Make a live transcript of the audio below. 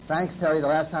Thanks, Terry. The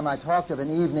last time I talked of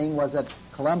an evening was at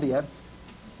Columbia,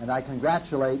 and I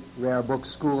congratulate Rare Book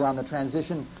School on the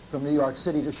transition from New York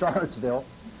City to Charlottesville,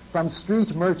 from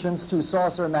street merchants to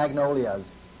saucer magnolias,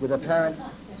 with apparent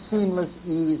seamless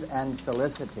ease and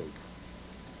felicity.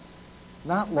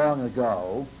 Not long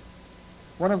ago,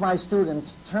 one of my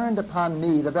students turned upon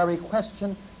me the very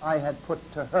question I had put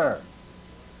to her.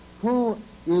 Who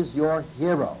is your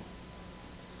hero?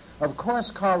 Of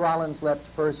course, Carl Rollins leapt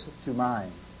first to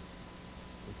mind.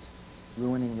 It's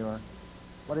ruining your...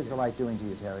 What is the light doing to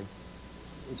you, Terry?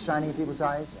 It's shining in people's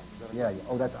eyes? Yeah.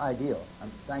 Oh, that's ideal.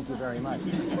 Thank you very much.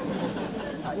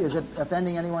 Is it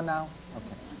offending anyone now?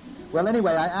 Okay. Well,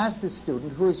 anyway, I asked this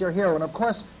student, who is your hero? And of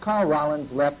course, Carl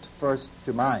Rollins leapt first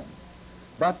to mind.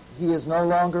 But he is no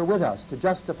longer with us to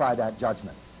justify that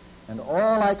judgment. And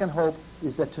all I can hope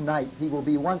is that tonight he will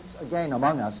be once again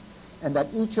among us, and that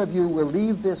each of you will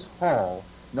leave this hall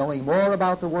knowing more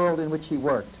about the world in which he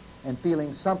worked and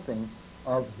feeling something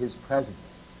of his presence.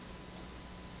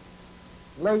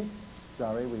 Late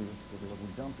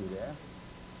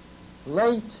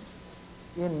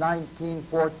in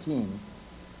 1914,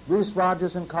 Bruce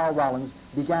Rogers and Carl Rollins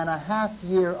began a half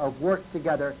year of work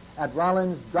together at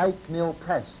Rollins Dyke Mill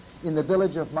Press in the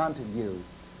village of Montague,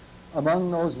 among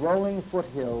those rolling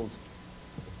foothills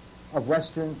of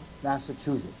western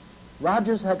Massachusetts.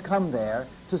 Rogers had come there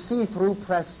to see through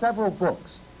press several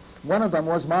books. One of them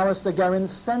was Maurice de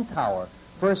Guerin's Centaur,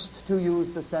 first to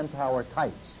use the Centaur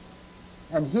types.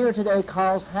 And here today,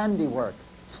 Carl's handiwork,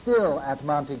 still at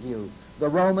Montague, the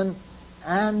Roman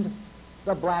and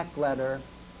the black letter,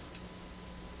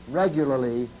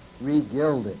 regularly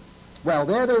regilded. Well,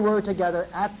 there they were together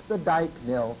at the Dyke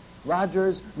Mill,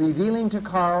 Rogers revealing to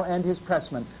Carl and his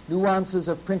pressmen nuances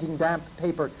of printing damp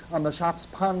paper on the shop's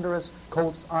ponderous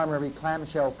Colt's Armory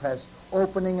clamshell press,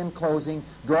 opening and closing,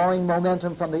 drawing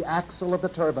momentum from the axle of the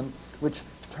turbine, which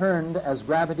turned as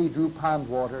gravity drew pond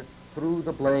water through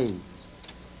the blades.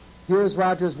 Here's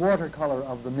Rogers' watercolor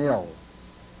of the mill,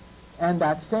 and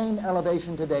that same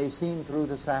elevation today seen through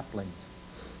the saplings.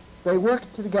 They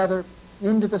worked together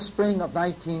into the spring of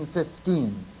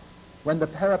 1915, when the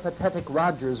peripatetic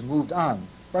Rogers moved on.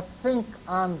 But think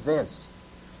on this.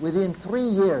 Within 3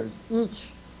 years,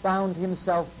 each found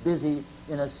himself busy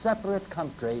in a separate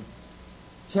country,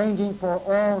 changing for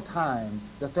all time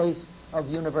the face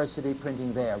of university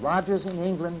printing there. Rogers in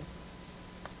England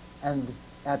and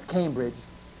at Cambridge,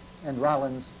 and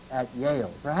Rollins at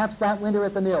Yale. Perhaps that winter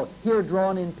at the mill, here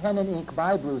drawn in pen and ink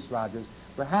by Bruce Rogers,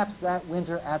 perhaps that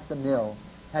winter at the mill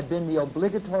had been the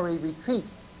obligatory retreat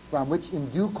from which in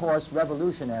due course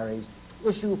revolutionaries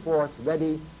issue forth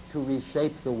ready to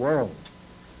reshape the world.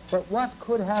 But what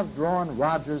could have drawn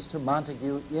Rogers to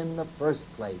Montague in the first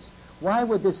place? Why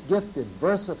would this gifted,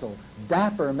 versatile,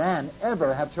 dapper man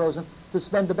ever have chosen to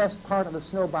spend the best part of a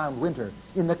snowbound winter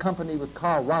in the company with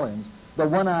Carl Rollins, the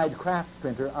one-eyed craft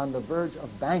printer on the verge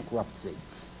of bankruptcy?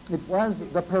 It was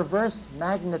the perverse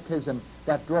magnetism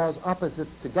that draws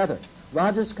opposites together.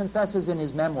 Rogers confesses in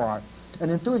his memoir, an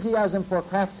enthusiasm for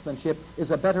craftsmanship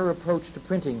is a better approach to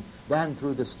printing than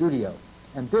through the studio.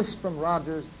 And this from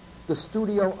Rogers, the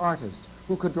studio artist,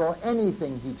 who could draw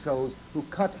anything he chose, who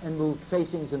cut and moved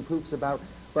tracings and proofs about,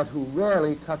 but who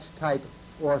rarely touched type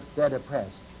or fed a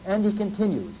press. And he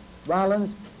continues,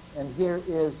 Rollins, and here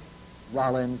is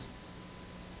Rollins,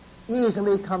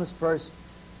 easily comes first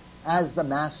as the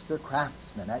master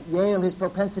craftsman. At Yale, his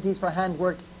propensities for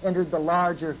handwork entered the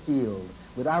larger field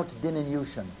without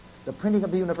diminution. The printing of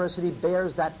the university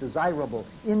bears that desirable,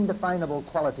 indefinable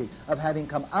quality of having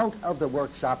come out of the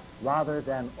workshop rather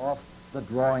than off the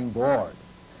drawing board.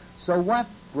 So what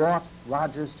brought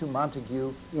Rogers to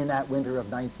Montague in that winter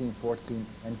of 1914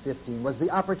 and 15 was the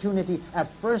opportunity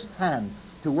at first hand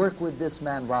to work with this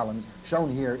man Rollins, shown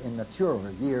here in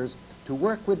maturer years, to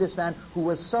work with this man who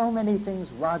was so many things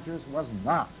Rogers was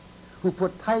not, who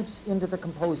put types into the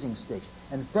composing stick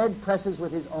and fed presses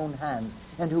with his own hands,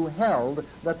 and who held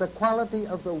that the quality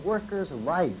of the worker's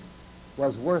life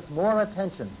was worth more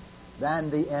attention than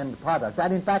the end product,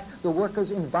 that in fact the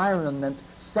worker's environment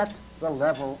set the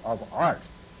level of art.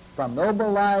 From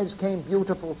noble lives came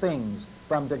beautiful things,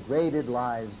 from degraded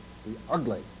lives the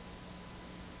ugly.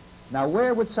 Now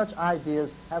where would such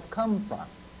ideas have come from?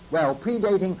 Well,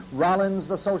 predating Rollins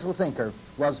the social thinker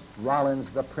was Rollins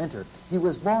the printer. He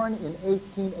was born in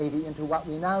 1880 into what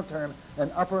we now term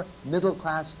an upper middle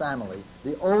class family,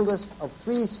 the oldest of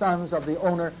 3 sons of the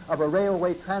owner of a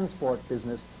railway transport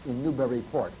business in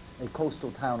Newburyport, a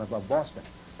coastal town above Boston.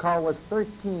 Carl was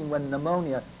 13 when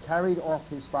pneumonia carried off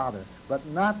his father, but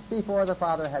not before the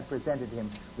father had presented him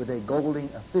with a Golding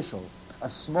official, a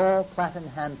small platen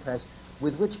hand press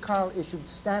with which Carl issued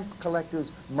Stamp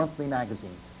Collector's Monthly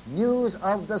Magazine. News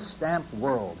of the stamp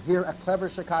world. Here a clever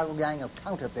Chicago gang of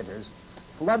counterfeiters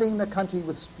flooding the country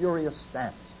with spurious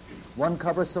stamps. One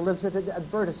cover solicited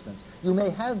advertisements. You may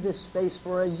have this space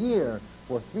for a year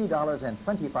for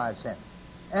 $3.25.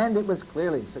 And it was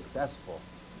clearly successful.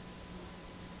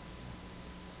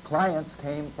 Clients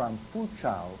came from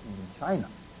Fuzhou in China.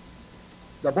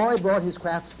 The boy brought his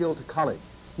craft skill to college.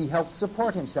 He helped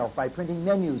support himself by printing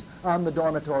menus on the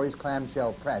dormitory's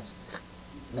clamshell press,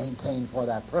 maintained for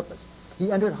that purpose.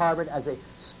 He entered Harvard as a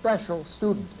special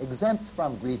student, exempt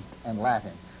from Greek and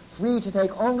Latin, free to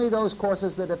take only those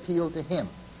courses that appealed to him.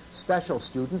 Special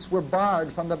students were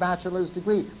barred from the bachelor's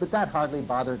degree, but that hardly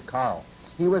bothered Carl.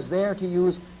 He was there to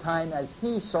use time as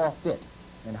he saw fit,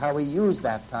 and how he used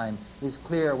that time is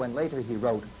clear when later he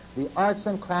wrote, "The arts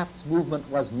and crafts movement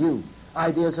was new.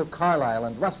 Ideas of Carlyle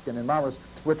and Ruskin and Morris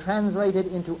were translated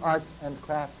into arts and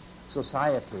crafts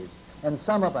societies, and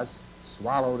some of us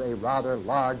swallowed a rather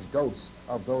large dose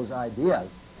of those ideas.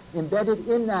 Embedded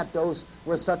in that dose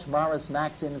were such Morris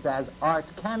maxims as art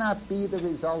cannot be the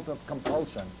result of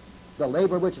compulsion. The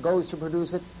labor which goes to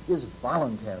produce it is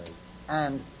voluntary,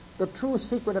 and the true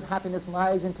secret of happiness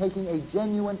lies in taking a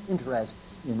genuine interest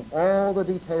in all the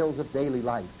details of daily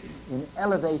life, in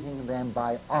elevating them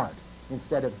by art,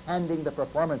 instead of handing the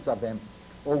performance of them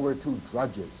over to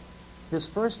drudges." His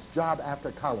first job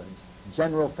after college,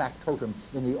 general factotum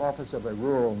in the office of a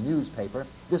rural newspaper,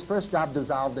 this first job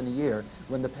dissolved in a year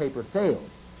when the paper failed.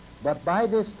 But by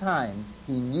this time,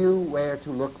 he knew where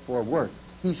to look for work.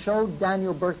 He showed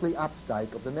Daniel Berkeley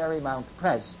Updike of the Marymount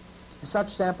Press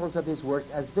such samples of his work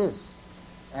as this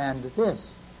and this.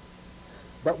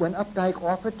 But when Updike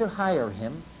offered to hire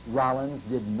him, Rollins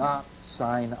did not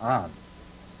sign on.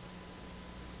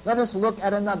 Let us look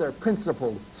at another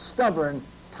principled, stubborn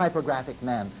typographic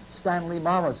man, Stanley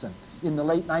Morrison, in the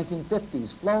late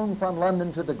 1950s, flown from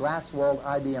London to the glass-walled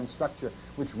IBM structure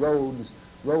which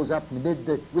rose up amid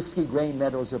the whiskey grain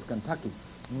meadows of Kentucky.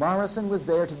 Morrison was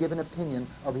there to give an opinion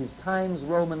of his Times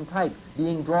Roman type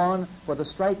being drawn for the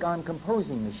strike-on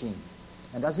composing machine.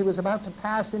 And as he was about to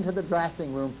pass into the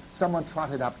drafting room, someone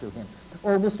trotted up to him.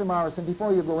 "Oh, Mr. Morrison,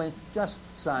 before you go in, just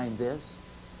sign this."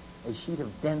 A sheet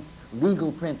of dense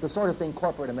legal print, the sort of thing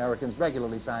corporate Americans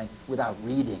regularly sign without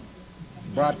reading.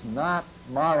 But not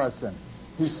Morrison.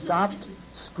 He stopped,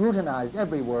 scrutinized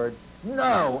every word.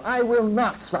 "No, I will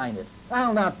not sign it.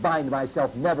 I'll not bind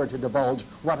myself never to divulge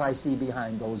what I see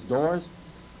behind those doors."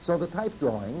 So the type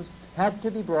drawings had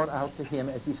to be brought out to him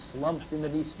as he slumped in the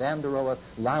Mies van der Rohe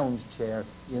lounge chair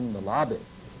in the lobby.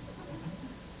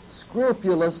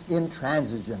 Scrupulous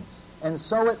intransigence. And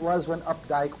so it was when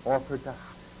Updike offered to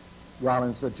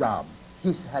Rollins the job.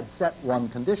 He had set one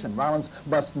condition. Rollins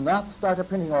must not start a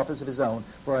printing office of his own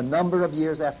for a number of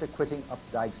years after quitting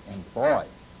Updike's employ.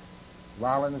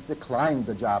 Rollins declined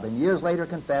the job and years later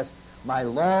confessed, "My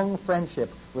long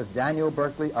friendship with Daniel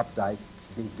Berkeley Updike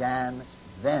began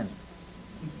then."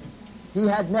 He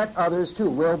had met others too,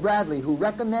 Will Bradley, who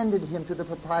recommended him to the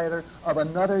proprietor of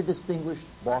another distinguished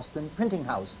Boston printing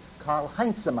house, Karl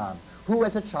Heinzemann, who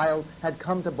as a child had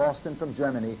come to Boston from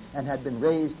Germany and had been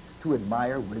raised to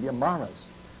admire William Morris.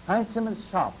 Heinzemann's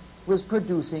shop was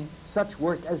producing such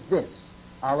work as this,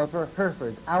 Oliver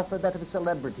Herford's Alphabet of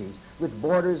Celebrities, with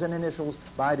borders and initials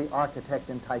by the architect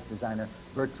and type designer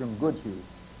Bertram Goodhue.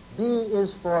 B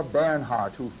is for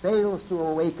Bernhardt, who fails to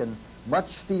awaken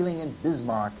much feeling in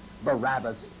Bismarck,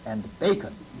 Barabbas, and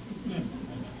Bacon.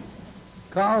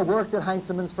 Carl worked at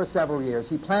Heinzemann's for several years.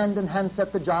 He planned and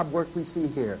handset the job work we see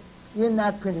here. In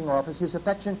that printing office, his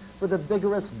affection for the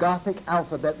vigorous Gothic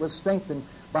alphabet was strengthened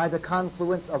by the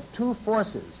confluence of two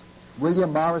forces,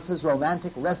 William Morris's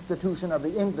romantic restitution of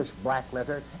the English black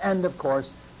letter and, of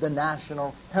course, the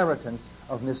national inheritance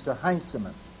of Mr.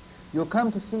 Heinzemann. You'll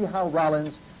come to see how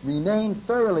Rollins remained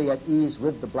thoroughly at ease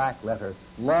with the black letter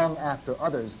long after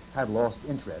others had lost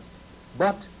interest.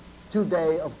 But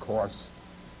today, of course,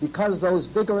 because those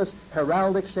vigorous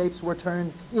heraldic shapes were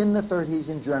turned in the 30s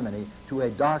in Germany to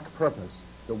a dark purpose,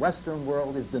 the Western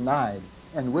world is denied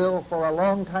and will for a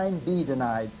long time be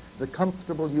denied the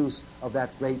comfortable use of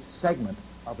that great segment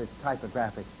of its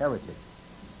typographic heritage.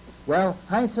 Well,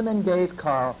 Heinzemann gave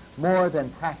Carl more than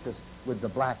practice with the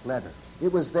black letter.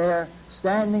 It was there,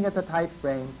 standing at the type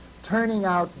frame, turning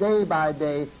out day by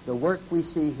day the work we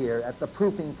see here at the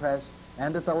proofing press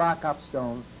and at the lock-up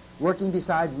stone, working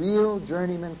beside real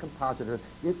journeyman compositors.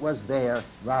 It was there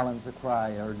Rollins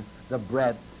acquired the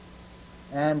breadth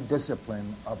and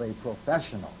discipline of a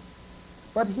professional.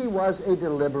 But he was a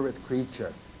deliberate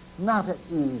creature, not at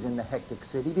ease in the hectic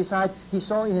city. Besides, he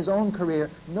saw in his own career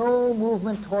no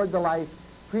movement toward the life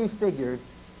prefigured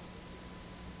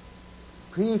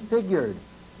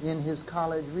in his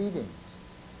college readings.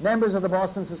 Members of the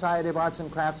Boston Society of Arts and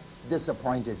Crafts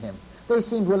disappointed him. They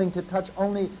seemed willing to touch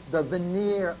only the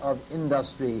veneer of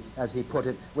industry, as he put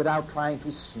it, without trying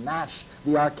to smash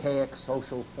the archaic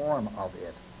social form of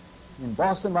it. In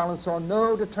Boston, Rollins saw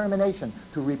no determination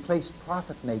to replace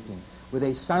profit-making with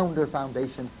a sounder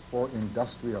foundation for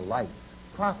industrial life.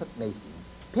 Profit-making,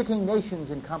 pitting nations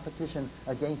in competition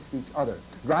against each other,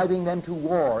 driving them to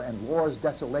war and war's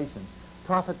desolation.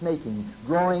 Profit-making,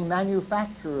 drawing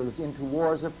manufacturers into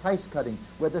wars of price-cutting,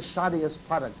 where the shoddiest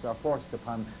products are forced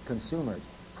upon consumers.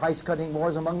 Price-cutting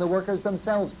wars among the workers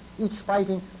themselves, each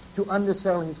fighting to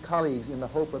undersell his colleagues in the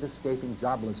hope of escaping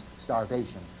jobless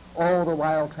starvation. All the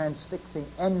while transfixing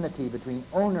enmity between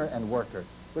owner and worker,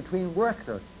 between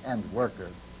worker and worker.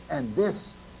 And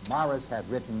this, Morris had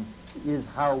written, is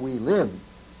how we live.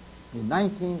 In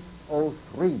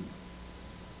 1903,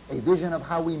 a vision of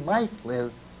how we might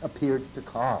live appeared to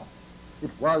Carl. It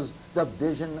was the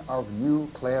vision of New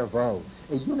Clairvaux.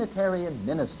 A Unitarian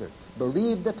minister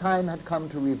believed the time had come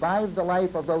to revive the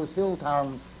life of those hill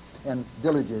towns and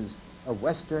villages of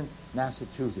western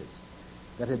Massachusetts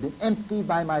that had been emptied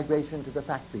by migration to the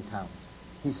factory towns.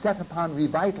 He set upon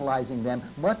revitalizing them,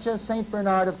 much as St.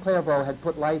 Bernard of Clairvaux had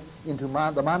put life into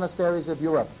the monasteries of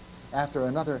Europe after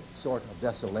another sort of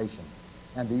desolation.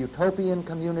 And the utopian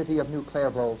community of New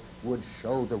Clairvaux would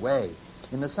show the way.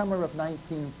 In the summer of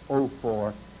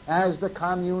 1904, as the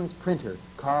Commune's printer,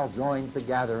 Carl joined the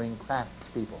gathering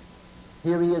craftspeople.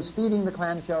 Here he is feeding the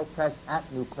clamshell press at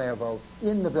New Clairvaux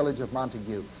in the village of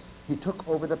Montague. He took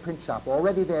over the print shop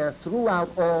already there, threw out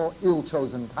all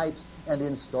ill-chosen types, and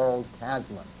installed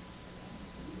Caslin.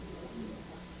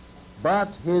 But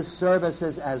his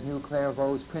services as New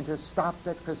Clairvaux's printer stopped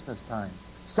at Christmas time.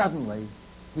 Suddenly,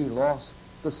 he lost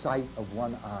the sight of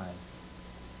one eye.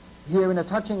 Here, in a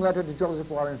touching letter to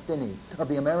Joseph Warren Finney of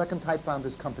the American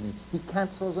Typefounders Company, he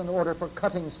cancels an order for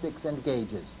cutting sticks and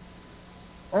gauges.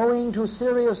 Owing to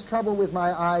serious trouble with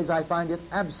my eyes, I find it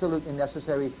absolutely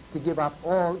necessary to give up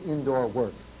all indoor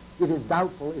work. It is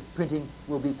doubtful if printing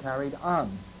will be carried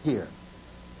on here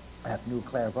at New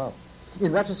Clairvaux.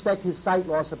 In retrospect, his sight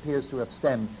loss appears to have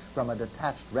stemmed from a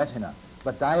detached retina,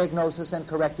 but diagnosis and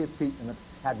corrective treatment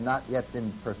had not yet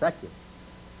been perfected.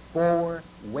 4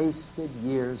 wasted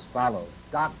years followed.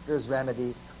 Doctor's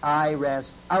remedies, eye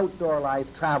rest, outdoor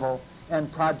life, travel,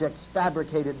 and projects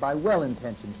fabricated by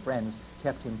well-intentioned friends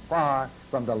kept him far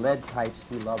from the lead types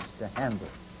he loves to handle.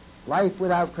 Life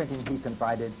without printing, he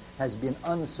confided, has been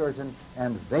uncertain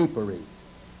and vapory.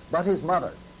 But his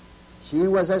mother, she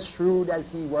was as shrewd as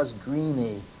he was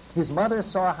dreamy. His mother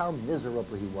saw how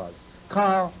miserable he was.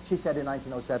 Carl, she said in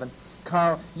 1907,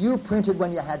 Carl, you printed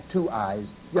when you had 2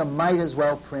 eyes. You might as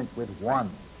well print with 1.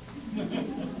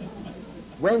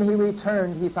 When he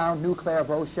returned, he found New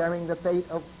Clairvaux sharing the fate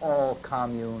of all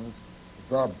communes,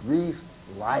 the brief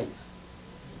life.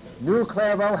 New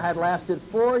Clairvaux had lasted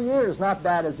 4 years, not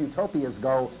bad as utopias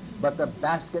go, but the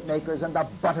basket makers and the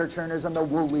butter churners and the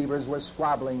wool weavers were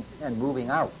squabbling and moving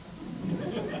out.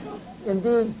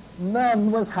 Indeed,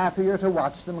 none was happier to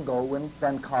watch them go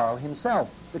than Carl himself.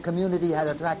 The community had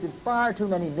attracted far too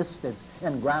many misfits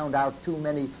and ground out too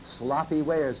many sloppy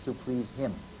wares to please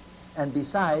him. And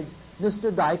besides,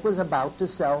 Mr. Dyke was about to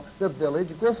sell the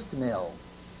village grist mill.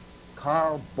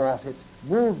 Carl bought it,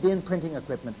 moved in printing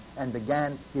equipment, and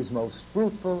began his most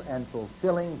fruitful and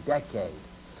fulfilling decade.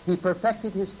 He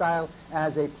perfected his style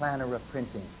as a planner of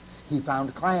printing. He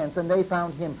found clients, and they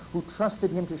found him, who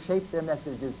trusted him to shape their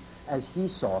messages as he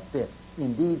saw fit.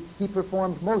 Indeed, he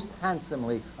performed most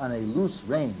handsomely on a loose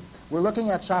rein. We're looking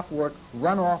at shop work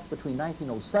run off between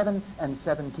 1907 and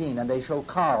 17, and they show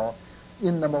Carl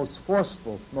in the most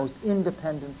forceful, most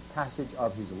independent passage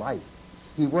of his life.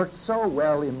 He worked so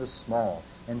well in the small,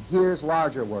 and here's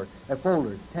larger work, a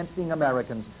folder tempting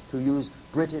Americans to use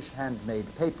British handmade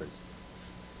papers.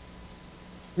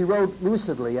 He wrote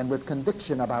lucidly and with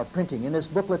conviction about printing. In this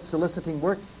booklet, Soliciting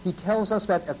Work, he tells us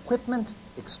that equipment,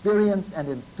 experience, and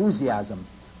enthusiasm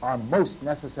are most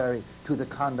necessary to the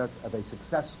conduct of a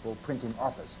successful printing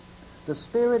office. The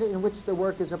spirit in which the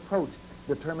work is approached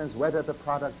determines whether the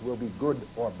product will be good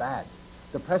or bad.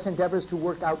 The press endeavors to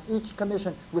work out each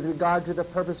commission with regard to the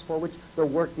purpose for which the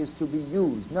work is to be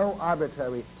used. No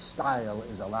arbitrary style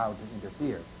is allowed to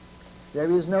interfere. There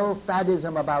is no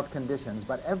faddism about conditions,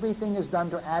 but everything is done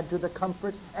to add to the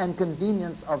comfort and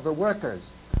convenience of the workers.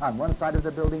 On one side of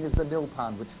the building is the mill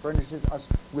pond, which furnishes us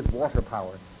with water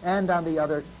power, and on the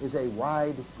other is a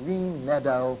wide green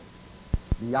meadow.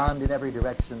 Beyond in every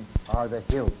direction are the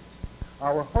hills.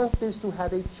 Our hope is to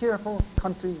have a cheerful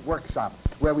country workshop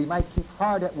where we might keep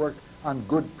hard at work on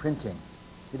good printing.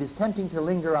 It is tempting to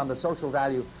linger on the social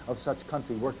value of such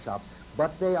country workshops,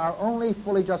 but they are only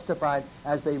fully justified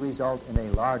as they result in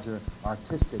a larger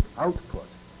artistic output.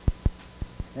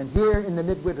 And here in the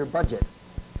midwinter budget,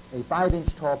 a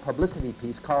 5-inch tall publicity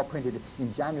piece Carl printed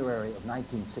in January of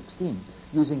 1916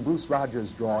 using Bruce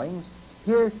Rogers' drawings.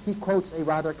 Here he quotes a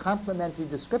rather complimentary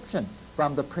description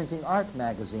from the Printing Art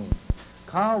magazine.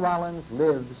 Carl Rollins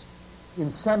lives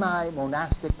in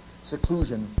semi-monastic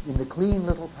seclusion in the clean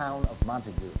little town of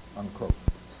Montague, unquote.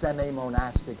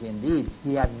 Semi-monastic indeed.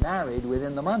 He had married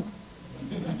within the month.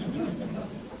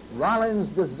 Rollins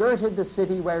deserted the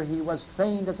city where he was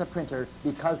trained as a printer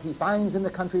because he finds in the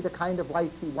country the kind of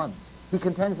life he wants. He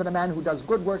contends that a man who does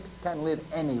good work can live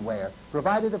anywhere,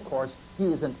 provided, of course, he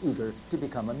isn't eager to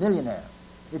become a millionaire.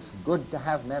 It's good to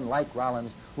have men like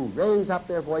Rollins who raise up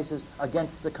their voices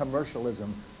against the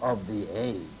commercialism of the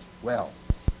age. Well,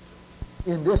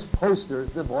 in this poster,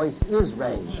 the voice is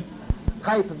raised.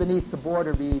 Type beneath the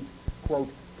border reads, quote,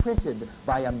 printed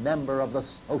by a member of the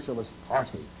Socialist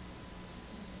Party.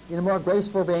 In a more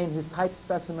graceful vein, his type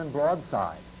specimen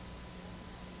broadside.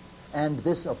 And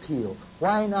this appeal,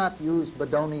 why not use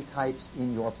Bodoni types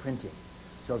in your printing?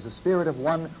 Shows the spirit of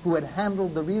one who had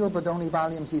handled the real Bodoni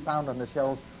volumes he found on the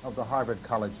shelves of the Harvard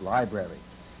College Library.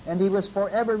 And he was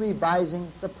forever revising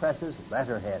the press's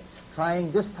letterhead,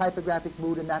 trying this typographic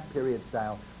mood in that period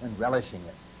style and relishing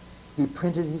it. He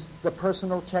printed the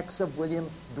personal checks of William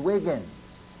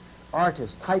Dwiggins,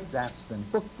 artist, type draftsman,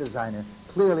 book designer,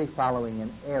 clearly following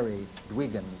an airy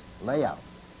Dwiggins layout.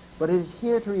 But it is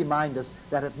here to remind us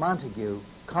that at Montague,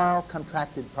 Carl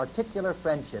contracted particular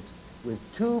friendships with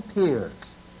two peers.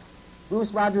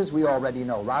 Bruce Rogers, we already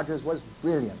know. Rogers was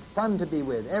brilliant, fun to be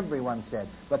with, everyone said,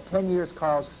 but 10 years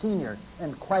Carl's senior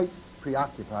and quite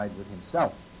preoccupied with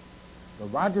himself. The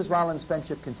Rogers-Rollins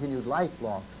friendship continued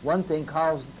lifelong. One thing,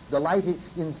 Carl's delighted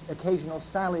in occasional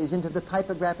sallies into the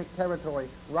typographic territory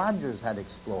Rogers had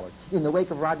explored. In the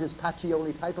wake of Rogers'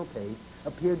 Pacioli title page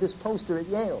appeared this poster at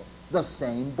Yale, the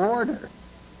same border.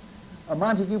 A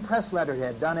Montague press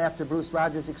letterhead done after Bruce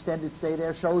Rogers' extended stay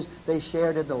there shows they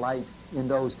shared a delight in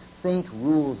those faint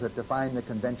rules that define the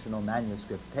conventional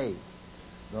manuscript page.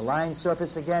 The lines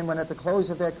surface again when at the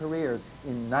close of their careers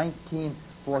in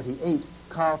 1948,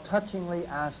 Carl touchingly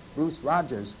asked Bruce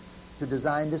Rogers to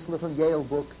design this little Yale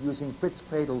book using Fritz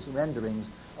Cradle's renderings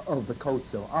of the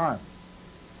coats of arms.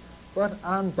 But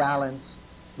on balance,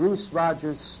 Bruce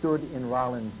Rogers stood in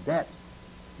Rollins' debt.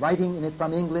 Writing in it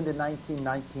from England in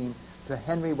 1919 to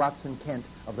Henry Watson Kent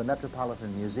of the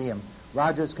Metropolitan Museum,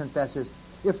 Rogers confesses,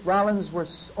 if Rollins were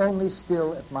only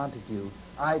still at Montague,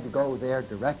 I'd go there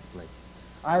directly.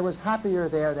 I was happier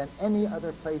there than any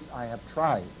other place I have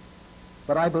tried.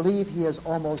 But I believe he has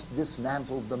almost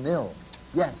dismantled the mill.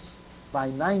 Yes, by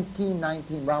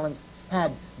 1919, Rollins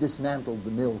had dismantled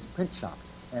the mill's print shop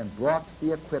and brought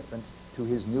the equipment to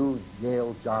his new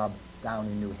Yale job down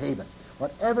in New Haven.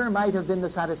 Whatever might have been the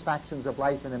satisfactions of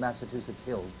life in the Massachusetts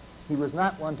hills, he was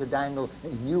not one to dangle a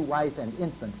new wife and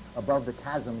infant above the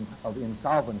chasm of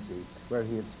insolvency where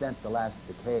he had spent the last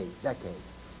decade.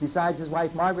 Besides, his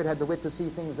wife Margaret had the wit to see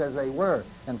things as they were,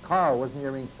 and Carl was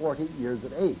nearing 40 years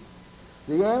of age.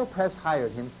 The Yale Press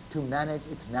hired him to manage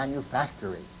its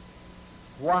manufactory.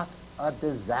 What a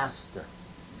disaster.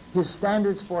 His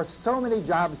standards forced so many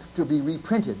jobs to be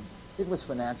reprinted, it was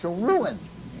financial ruin.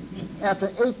 After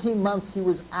 18 months, he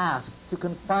was asked to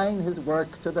confine his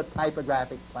work to the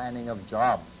typographic planning of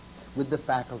jobs with the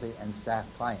faculty and staff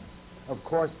clients. Of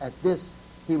course, at this,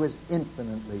 he was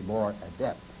infinitely more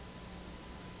adept.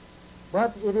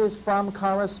 But it is from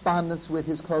correspondence with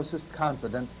his closest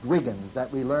confidant, Dwiggins,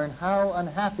 that we learn how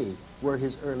unhappy were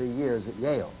his early years at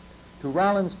Yale. To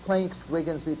Rollins' plaint,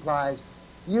 Dwiggins replies,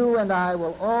 "You and I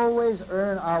will always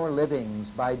earn our livings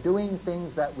by doing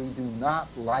things that we do not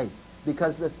like,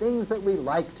 because the things that we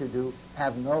like to do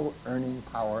have no earning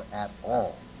power at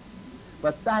all.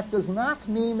 But that does not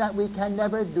mean that we can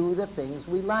never do the things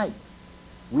we like.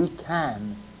 We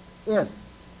can if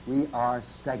we are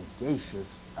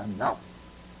sagacious enough."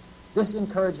 This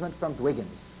encouragement from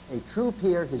Dwiggins, a true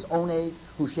peer his own age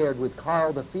who shared with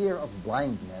Carl the fear of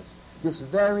blindness, this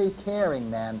very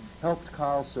caring man helped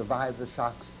Carl survive the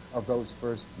shocks of those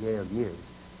first Yale years.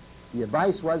 The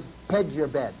advice was, hedge your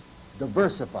bets,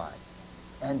 diversify.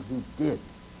 And he did.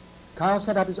 Carl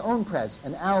set up his own press,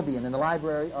 an Albion, in the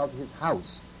library of his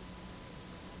house.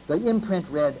 The imprint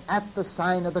read, "At the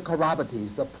sign of the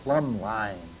Corabates, the plumb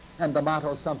line," and the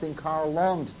motto, something Carl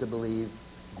longed to believe,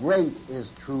 "Great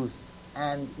is truth,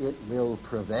 and it will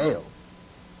prevail."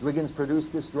 Dwiggins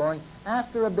produced this drawing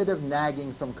after a bit of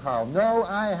nagging from Carl. "No,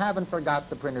 I haven't forgot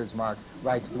the printer's mark,"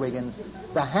 writes Dwiggins.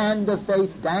 "The hand of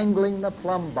fate dangling the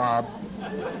plumb bob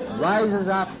rises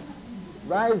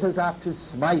up to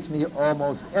smite me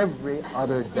almost every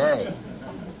other day."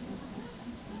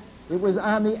 It was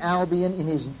on the Albion in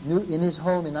his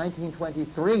home in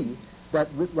 1923 that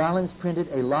Rollins printed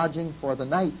A Lodging for the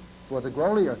Night for the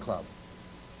Grolier Club.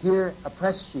 Here, a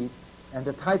press sheet and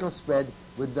a title spread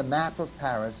with the map of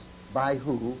Paris by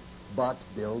who but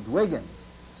Bill Dwiggins.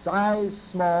 Size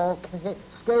small,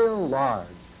 scale large,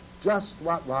 just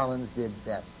what Rollins did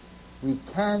best. We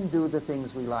can do the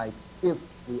things we like if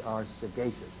we are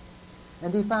sagacious.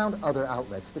 And he found other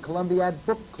outlets. The Columbiad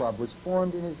Book Club was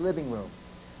formed in his living room.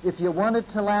 If you want it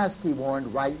to last, he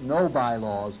warned, write no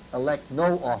bylaws, elect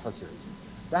no officers.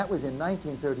 That was in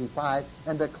 1935,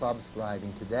 and the club's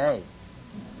thriving today.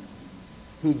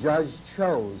 He judged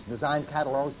shows, designed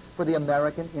catalogs for the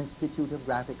American Institute of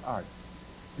Graphic Arts.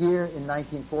 Here in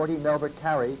 1940, Melbert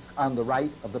Carey, on the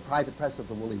right of the private press of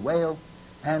the Woolly Whale,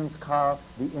 hands Carl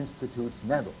the Institute's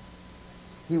medal.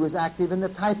 He was active in the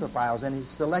typophiles, and his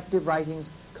selective writings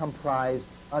comprised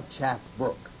a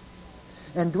chapbook.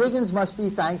 And Dwiggins must be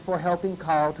thanked for helping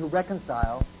Carl to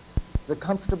reconcile the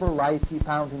comfortable life he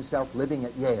found himself living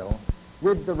at Yale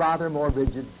with the rather more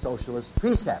rigid socialist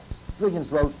precepts.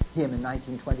 Dwiggins wrote him in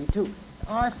 1922,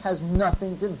 "Art has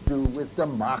nothing to do with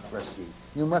democracy.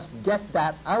 You must get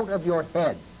that out of your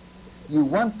head. You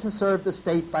want to serve the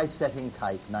state by setting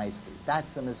type nicely.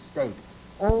 That's a mistake.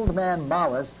 Old man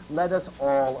Morris led us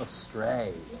all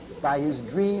astray by his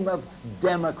dream of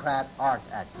Democrat art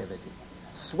activity.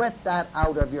 Sweat that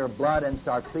out of your blood and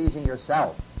start pleasing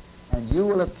yourself, and you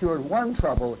will have cured one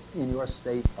trouble in your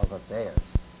state of affairs."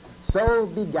 So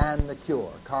began the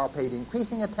cure. Carl paid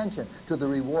increasing attention to the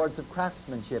rewards of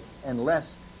craftsmanship and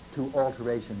less to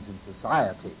alterations in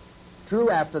society. True,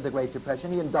 after the Great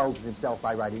Depression, he indulged himself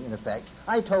by writing, in effect,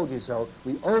 "I told you so.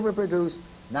 We overproduced.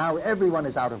 Now everyone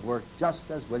is out of work," just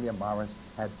as William Morris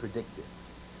had predicted.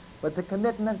 But the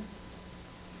commitment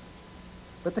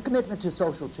to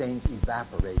social change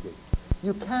evaporated.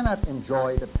 You cannot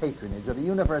enjoy the patronage of a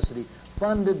university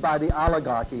funded by the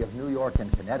oligarchy of New York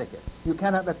and Connecticut. You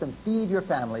cannot let them feed your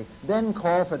family, then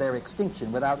call for their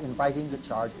extinction without inviting the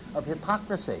charge of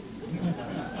hypocrisy.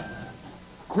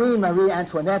 Queen Marie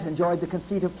Antoinette enjoyed the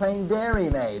conceit of playing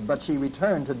dairymaid, but she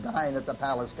returned to dine at the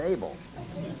palace table.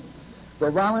 The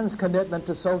Rollins commitment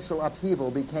to social upheaval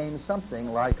became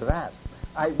something like that.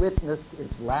 I witnessed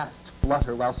its last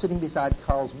flutter while sitting beside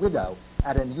Carl's widow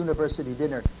at a university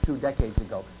dinner 2 decades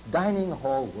ago. Dining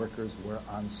hall workers were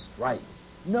on strike.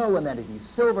 No amenities,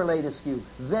 silver laid askew,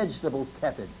 vegetables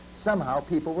tepid. Somehow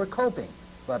people were coping,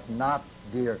 but not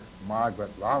dear Margaret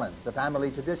Rollins. The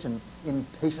family tradition, in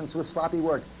patience with sloppy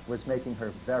work, was making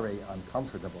her very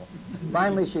uncomfortable.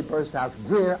 Finally, she burst out,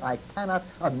 "Greer, I cannot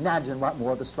imagine what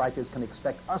more the strikers can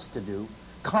expect us to do.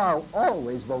 Carl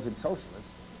always voted socialist."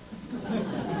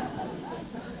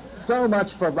 So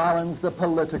much for Rollins, the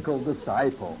political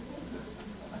disciple.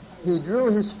 He drew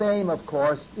his fame, of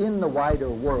course, in the wider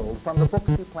world from the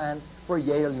books he planned for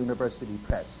Yale University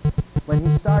Press. When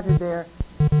he started there,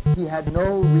 he had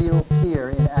no real peer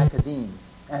in academe,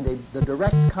 and the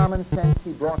direct common sense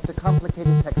he brought to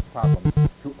complicated text problems,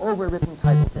 to overwritten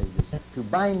title pages, to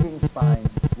binding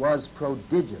spines, was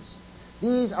prodigious.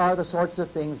 These are the sorts of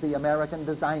things the American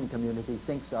design community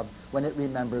thinks of when it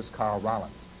remembers Carl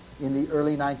Rollins. In the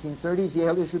early 1930s,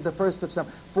 Yale issued the first of some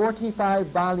 45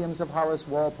 volumes of Horace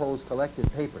Walpole's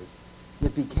collected papers.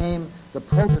 It became the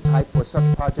prototype for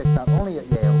such projects not only at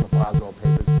Yale, the Boswell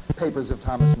papers, papers of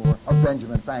Thomas More, of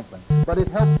Benjamin Franklin, but it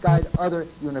helped guide other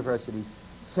universities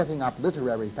setting up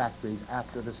literary factories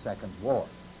after the Second War.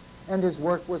 And his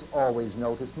work was always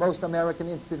noticed. Most American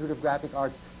Institute of Graphic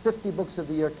Arts 50 Books of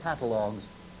the Year catalogs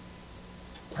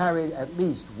carried at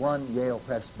least one Yale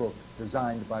Press book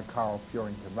designed by Carl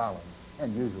Purington Rollins,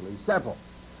 and usually several.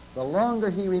 The longer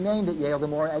he remained at Yale, the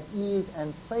more at ease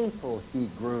and playful he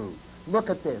grew. Look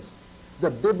at this, the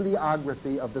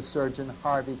bibliography of the surgeon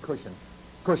Harvey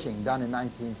Cushing, done in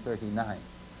 1939.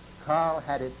 Carl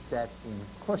had it set in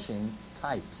Cushing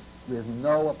types with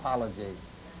no apologies.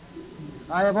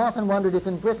 I have often wondered if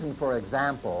in Britain, for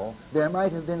example, there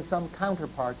might have been some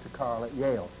counterpart to Carl at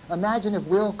Yale. Imagine if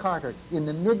Will Carter in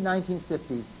the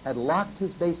mid-1950s had locked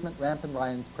his basement Rampant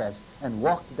Lions press and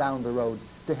walked down the road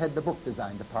to head the book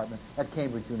design department at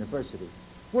Cambridge University.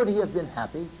 Would he have been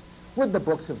happy? Would the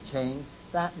books have changed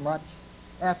that much?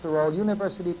 After all,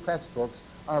 university press books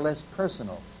are less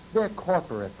personal. They're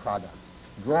corporate products,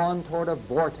 drawn toward a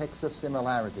vortex of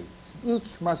similarity.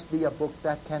 Each must be a book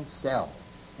that can sell.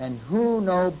 And who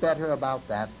know better about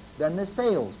that than the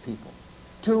salespeople?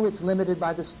 2, it's limited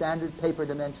by the standard paper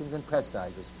dimensions and press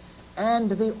sizes, and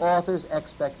the author's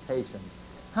expectations.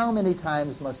 How many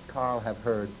times must Carl have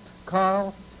heard,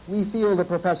 "Carl, we feel the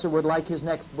professor would like his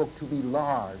next book to be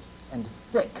large and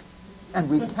thick, and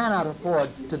we cannot afford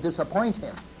to disappoint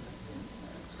him."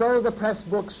 So the press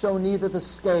books show neither the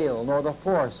scale, nor the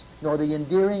force, nor the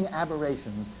endearing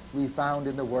aberrations we found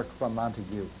in the work from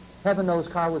Montague. Heaven knows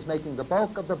Carl was making the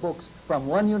bulk of the books from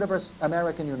one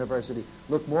American university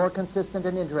look more consistent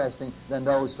and interesting than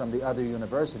those from the other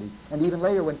universities. And even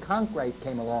later, when Conkright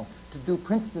came along to do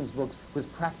Princeton's books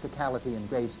with practicality and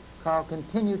grace, Carl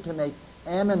continued to make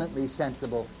eminently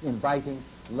sensible, inviting,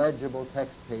 legible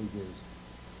text pages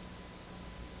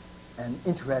and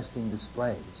interesting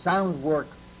displays. Sound work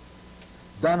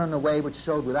done in a way which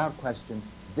showed without question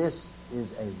this is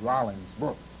a Rollins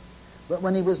book. But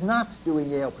when he was not doing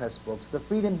Yale Press books, the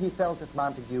freedom he felt at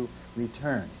Montague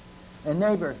returned. A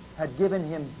neighbor had given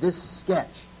him this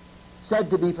sketch, said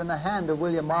to be from the hand of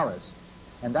William Morris,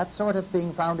 and that sort of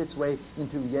thing found its way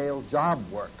into Yale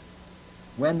job work.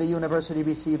 When the university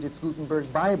received its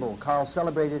Gutenberg Bible, Carl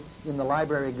celebrated in the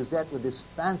Library Gazette with this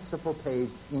fanciful page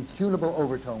in cuneible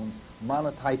overtones,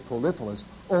 monotype polyphilus,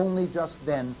 only just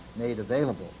then made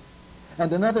available.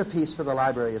 And another piece for the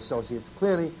library associates,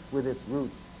 clearly with its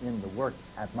roots in the work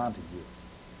at Montague.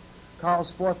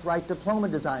 Carl's forthright diploma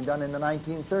design done in the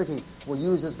 1930s will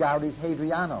use as Gaudi's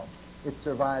Hadriano. It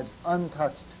survives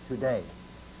untouched today.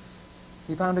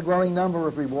 He found a growing number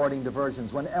of rewarding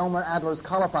diversions. When Elmer Adler's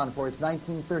Colophon for its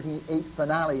 1938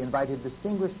 finale invited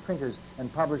distinguished printers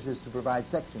and publishers to provide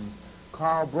sections,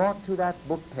 Carl brought to that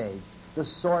book page the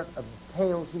sort of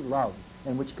tales he loved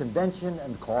and which convention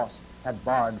and cost had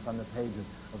barred from the page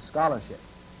of scholarship.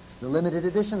 The Limited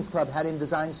Editions Club had him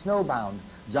design Snowbound,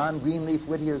 John Greenleaf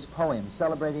Whittier's poem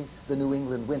celebrating the New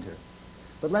England winter.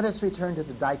 But let us return to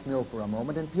the Dyke Mill for a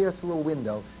moment and peer through a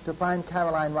window to find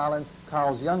Caroline Rollins,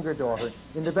 Carl's younger daughter,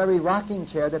 in the very rocking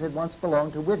chair that had once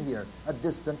belonged to Whittier, a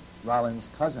distant Rollins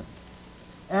cousin.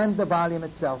 And the volume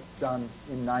itself done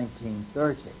in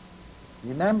 1930.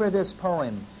 Remember this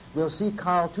poem. We'll see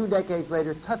Carl 2 decades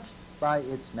later touched by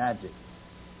its magic.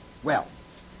 Well,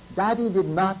 Daddy did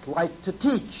not like to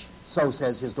teach, so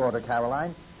says his daughter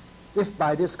Caroline. If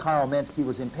by this Carl meant he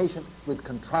was impatient with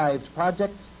contrived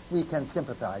projects, we can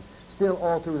sympathize. Still,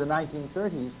 all through the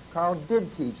 1930s, Carl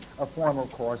did teach a formal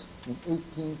course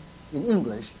in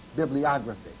English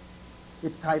bibliography.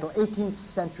 It's titled 18th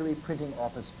Century Printing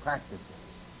Office Practices.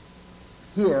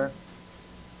 Here,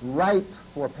 ripe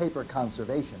for paper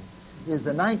conservation, is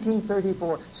the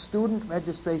 1934 student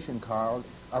registration card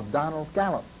of Donald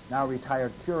Gallup, now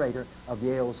retired curator of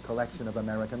Yale's collection of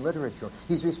American literature.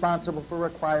 He's responsible for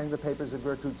acquiring the papers of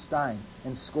Gertrude Stein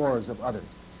and scores of others.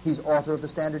 He's author of the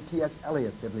standard T.S.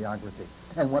 Eliot bibliography,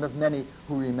 and one of many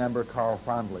who remember Carl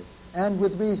fondly. And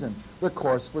with reason. The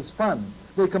course was fun.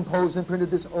 They composed and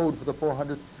printed this ode for the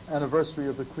 400th anniversary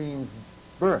of the Queen's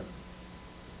birth.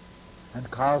 And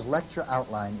Carl's lecture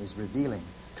outline is revealing.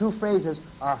 2 phrases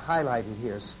are highlighted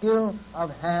here. Skill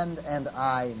of hand and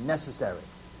eye necessary.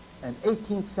 And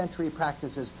 18th century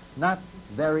practices not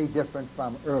very different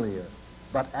from earlier.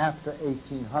 But after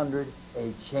 1800,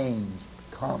 a change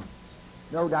comes.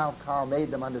 No doubt Carl made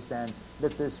them understand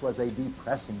that this was a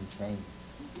depressing change.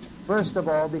 First of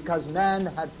all, because man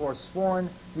had forsworn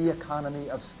the economy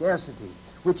of scarcity,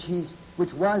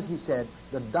 which was, he said,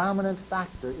 the dominant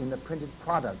factor in the printed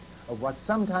product of what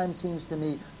sometimes seems to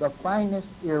me the finest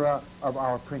era of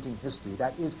our printing history.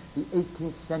 That is the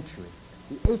 18th century.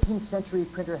 The 18th century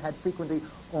printer had frequently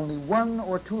only 1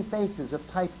 or 2 faces of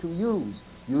type to use.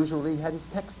 Usually he had his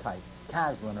text type,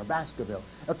 Caslin or Baskerville,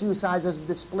 a few sizes of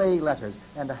display letters,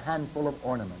 and a handful of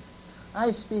ornaments.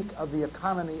 I speak of the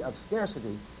economy of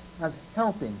scarcity as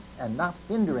helping and not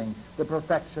hindering the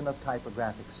perfection of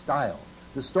typographic style.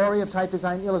 The story of type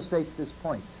design illustrates this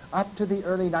point. Up to the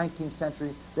early 19th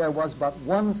century, there was but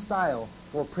one style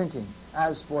for printing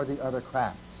as for the other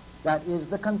crafts. That is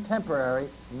the contemporary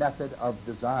method of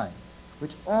design,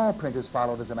 which all printers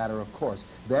followed as a matter of course,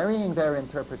 varying their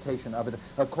interpretation of it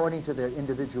according to their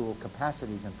individual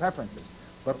capacities and preferences.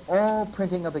 But all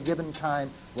printing of a given time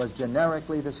was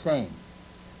generically the same.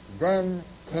 Then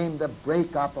came the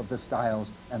breakup of the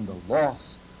styles and the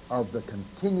loss of the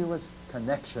continuous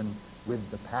connection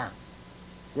with the past.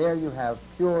 There you have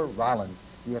pure Rollins,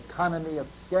 the economy of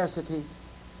scarcity,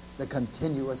 the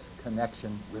continuous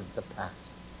connection with the past.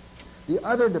 The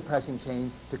other depressing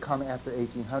change to come after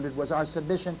 1800 was our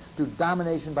submission to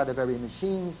domination by the very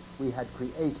machines we had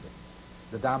created,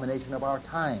 the domination of our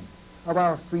time, of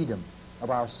our freedom, of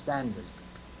our standards,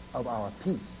 of our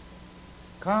peace.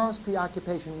 Karl's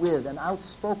preoccupation with and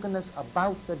outspokenness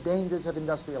about the dangers of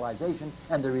industrialization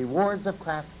and the rewards of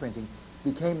craft printing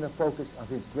became the focus of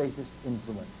his greatest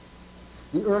influence.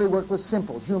 The early work was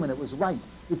simple, human, it was right.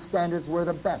 Its standards were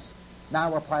the best.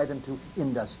 Now apply them to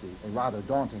industry, a rather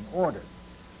daunting order.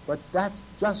 But that's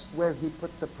just where he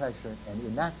put the pressure, and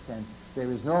in that sense,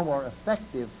 there is no more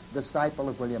effective disciple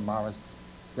of William Morris.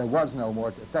 There was no more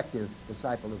effective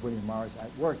disciple of William Morris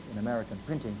at work in American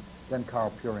printing than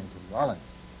Karl Purington Rollins.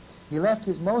 He left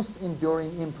his most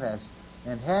enduring impress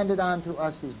and handed on to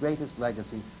us his greatest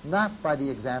legacy, not by the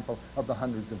example of the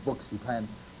hundreds of books he planned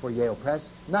for Yale Press,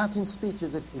 not in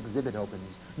speeches at exhibit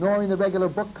openings, nor in the regular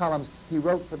book columns he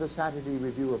wrote for the Saturday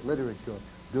Review of Literature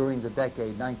during the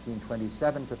decade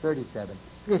 1927 to 37.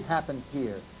 It happened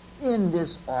here, in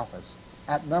this office,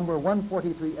 at number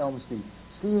 143 Elm Street,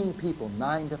 seeing people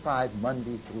 9 to 5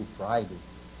 Monday through Friday.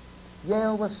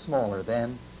 Yale was smaller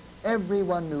then.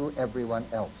 Everyone knew everyone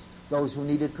else. Those who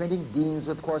needed printing, deans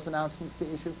with course announcements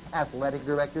to issue, athletic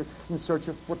directors in search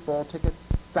of football tickets,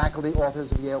 faculty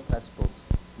authors of Yale Press books,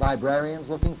 librarians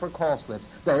looking for call slips.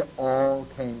 They all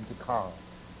came to Karl.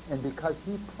 And because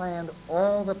he planned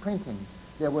all the printing,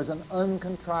 there was an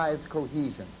uncontrived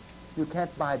cohesion. You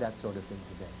can't buy that sort of thing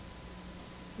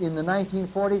today. In the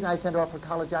 1940s, I sent off for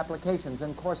college applications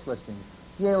and course listings.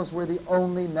 Yale's were the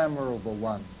only memorable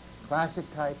ones. Classic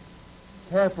type,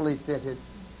 carefully fitted,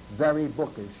 very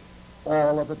bookish,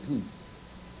 all of a piece.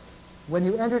 When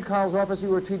you entered Karl's office, you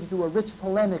were treated to a rich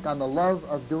polemic on the love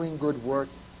of doing good work,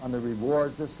 on the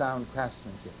rewards of sound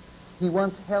craftsmanship. He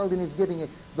once held in his giving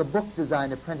the book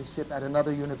design apprenticeship at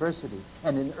another university,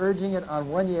 and in urging it on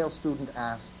one Yale student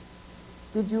asked,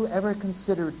 "Did you ever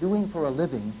consider doing for a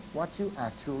living what you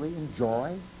actually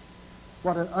enjoy?"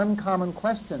 What an uncommon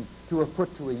question to have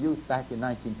put to a youth back in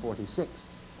 1946.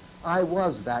 I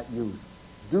was that youth.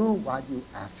 Do what you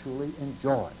actually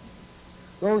enjoy.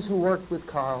 Those who worked with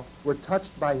Karl were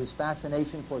touched by his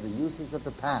fascination for the uses of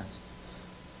the past.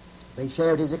 They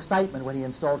shared his excitement when he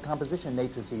installed composition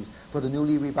matrices for the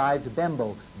newly revived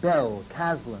Bembo, Bell,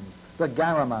 Caslins, the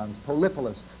Garamons,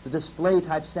 Polypolis, the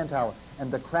display-type Centaur,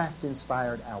 and the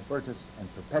craft-inspired Albertus and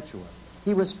Perpetua.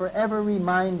 He was forever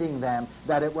reminding them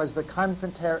that it was the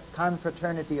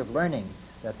confraternity of learning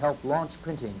that helped launch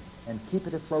printing and keep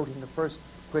it afloat in the first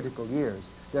critical years.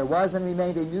 There was and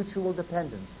remained a mutual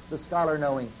dependence, the scholar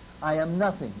knowing, I am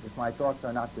nothing if my thoughts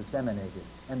are not disseminated,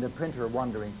 and the printer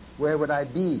wondering, where would I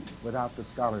be without the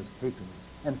scholar's patronage?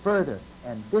 And further,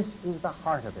 and this is the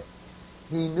heart of it,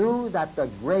 he knew that the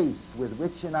grace with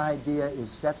which an idea is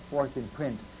set forth in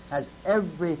print has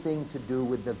everything to do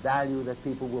with the value that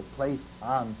people will place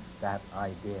on that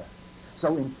idea.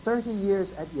 So in 30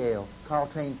 years at Yale, Karl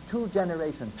trained 2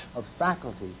 generations of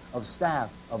faculty, of staff,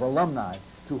 of alumni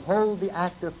to hold the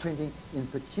act of printing in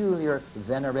peculiar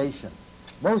veneration.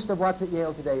 Most of what's at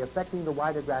Yale today affecting the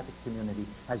wider graphic community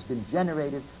has been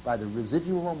generated by the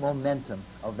residual momentum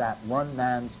of that one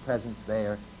man's presence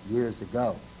there years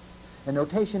ago. A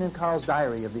notation in Karl's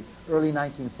diary of the early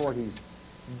 1940s,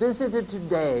 visited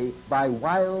today by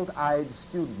wild-eyed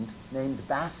student named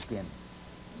Baskin.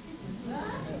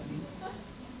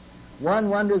 One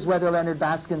wonders whether Leonard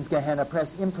Baskin's Gehenna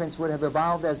Press imprints would have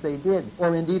evolved as they did,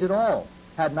 or indeed at all,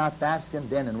 had not Baskin,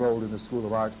 then enrolled in the School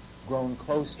of Art, grown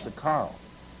close to Karl.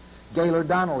 Gaylord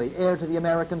Donnelly, heir to the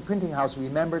American Printing House,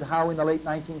 remembered how in the late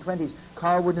 1920s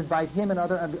Karl would invite him and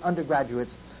other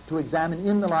undergraduates to examine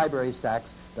in the library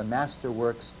stacks the master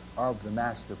works of the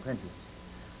master printers.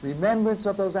 Remembrance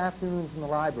of those afternoons in the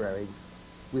library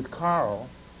with Karl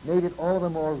made it all the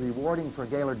more rewarding for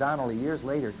Gaylord Donnelly years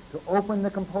later to open the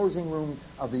composing room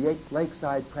of the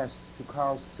Lakeside Press to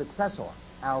Karl's successor,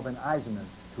 Alvin Eisenman,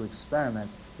 to experiment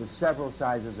with several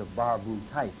sizes of Barbu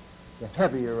type, the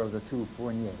heavier of the 2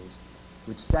 Fourniers,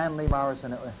 which Stanley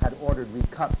Morrison had ordered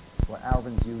recut for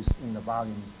Alvin's use in the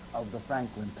volumes of the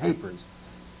Franklin Papers.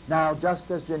 Now, just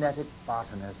as genetic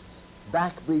botanists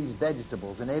backbreed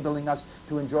vegetables, enabling us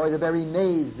to enjoy the very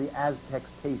maize the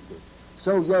Aztecs tasted,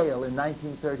 so Yale in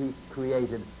 1930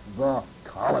 created the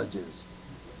colleges.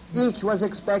 Each was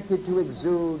expected to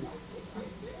exude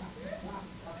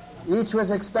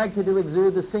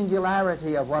the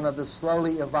singularity of one of the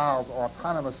slowly evolved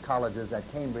autonomous colleges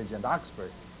at Cambridge and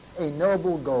Oxford, a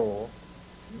noble goal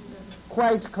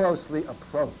quite closely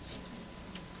approached.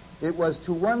 It was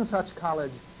to one such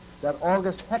college that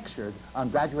August Heckscher, on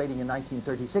graduating in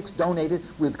 1936, donated,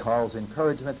 with Karl's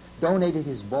encouragement, donated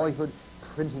his boyhood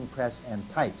printing press and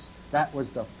types. That was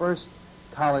the first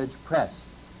college press.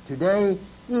 Today,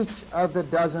 each of the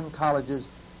dozen colleges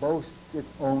boasts its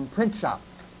own print shop.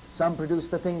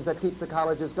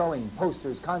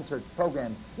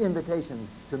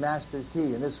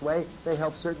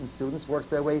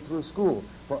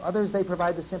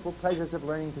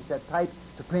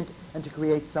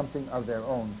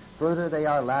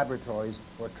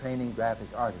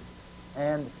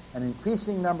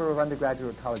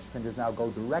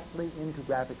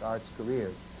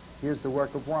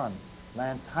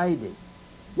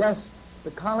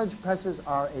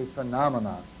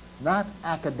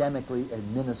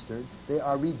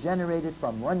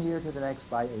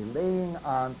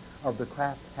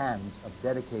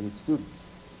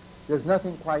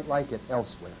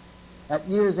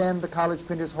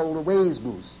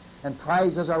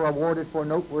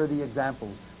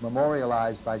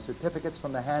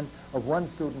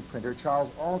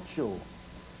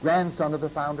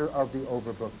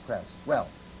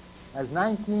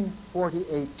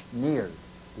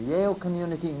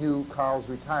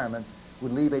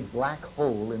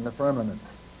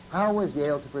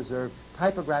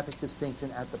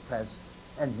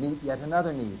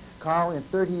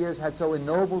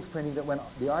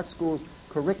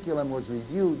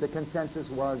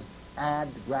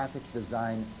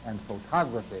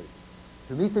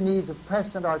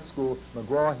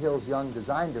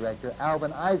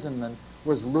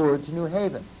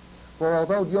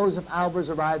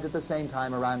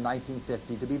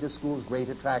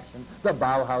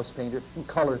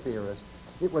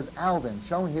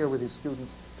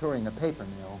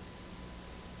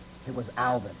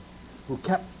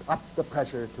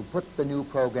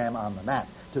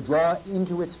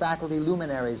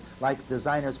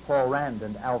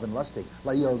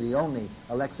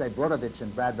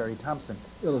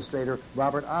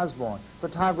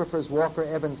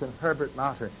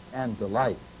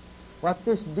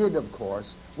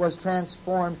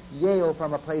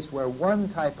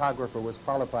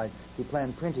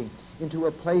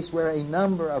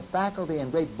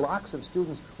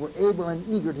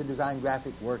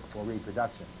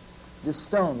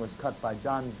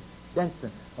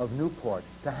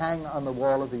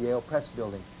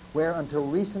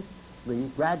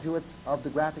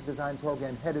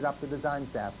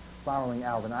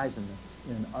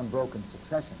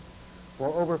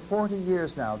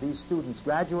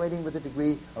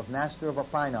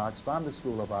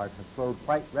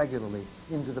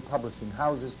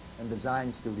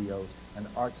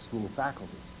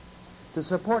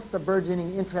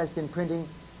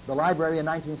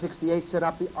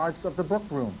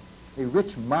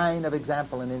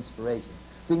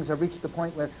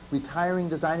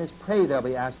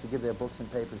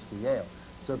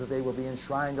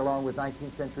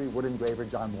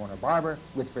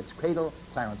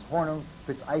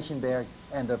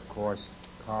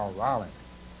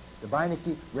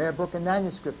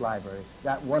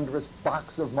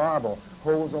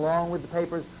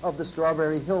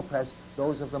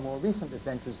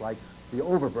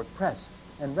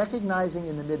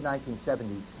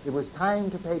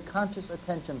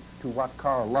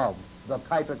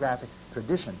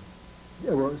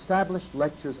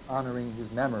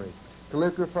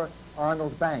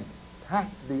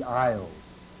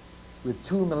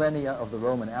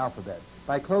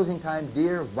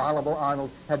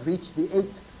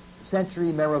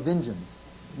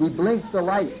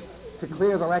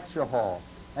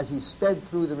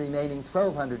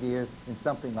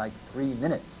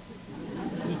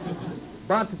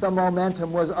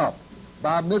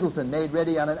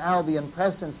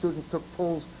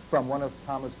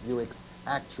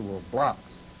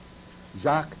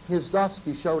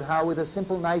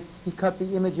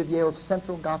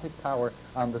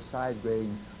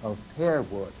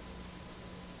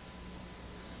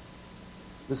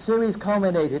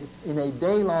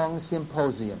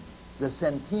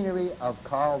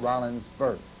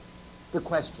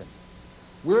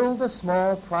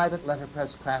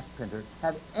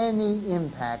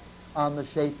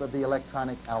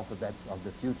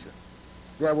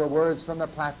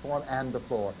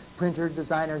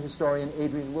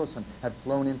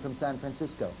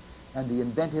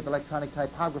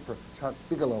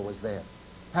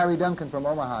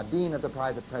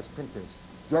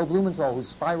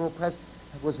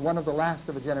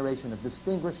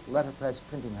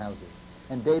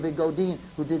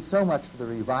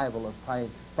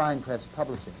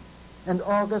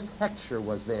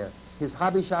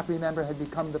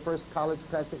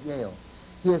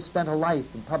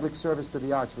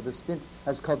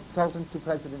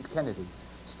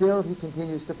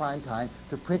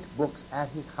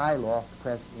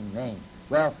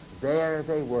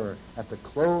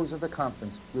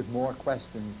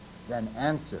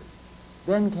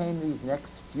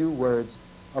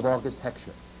 of August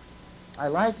Heckscher. I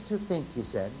like to think, he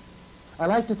said, I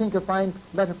like to think of fine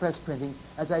letterpress printing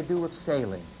as I do of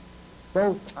sailing.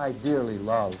 Both I dearly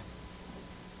love.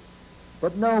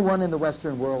 But no one in the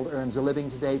Western world earns a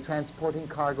living today transporting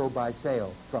cargo by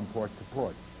sail from port to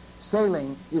port.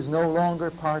 Sailing is no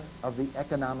longer part of the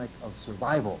economic of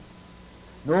survival,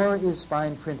 nor is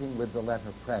fine printing with the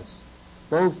letterpress.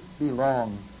 Both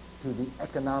belong to the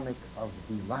economic of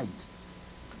delight.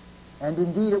 And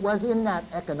indeed, it was in that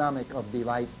economic of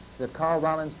delight that Carl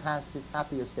Rollins passed his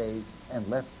happiest days and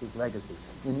left his legacy.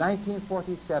 In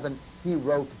 1947, he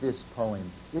wrote this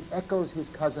poem. It echoes his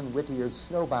cousin Whittier's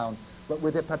Snowbound, but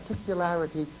with a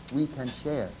particularity we can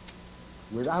share.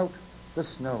 Without the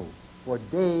snow, for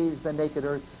days the naked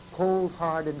earth, cold,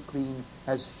 hard, and clean,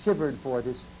 has shivered for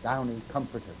this downy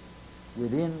comforter.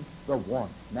 Within the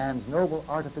warmth, man's noble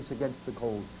artifice against the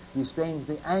cold restrains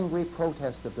the angry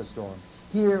protest of the storm.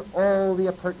 Here all the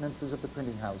appurtenances of the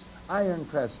printing house, iron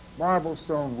press, marble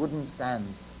stone, wooden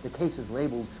stands, the cases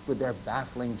labeled with their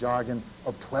baffling jargon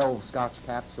of 12 Scotch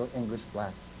caps or English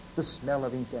black, the smell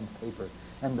of ink and paper,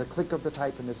 and the click of the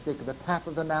type and the stick, the tap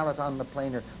of the mallet on the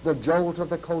planer, the jolt of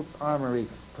the Coates Armory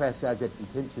press as it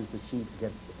pinches the sheet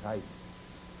against the type.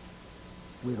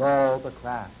 With all the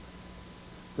craft,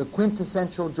 the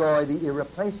quintessential joy, the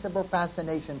irreplaceable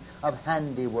fascination of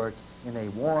handiwork in a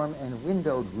warm and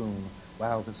windowed room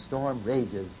while the storm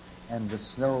rages and the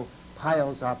snow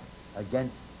piles up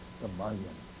against the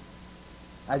mullion.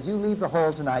 As you leave the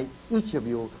hall tonight, each of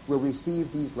you will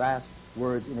receive these last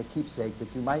words in a keepsake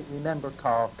that you might remember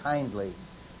Carl kindly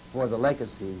for the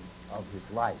legacy of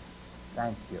his life.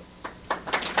 Thank you.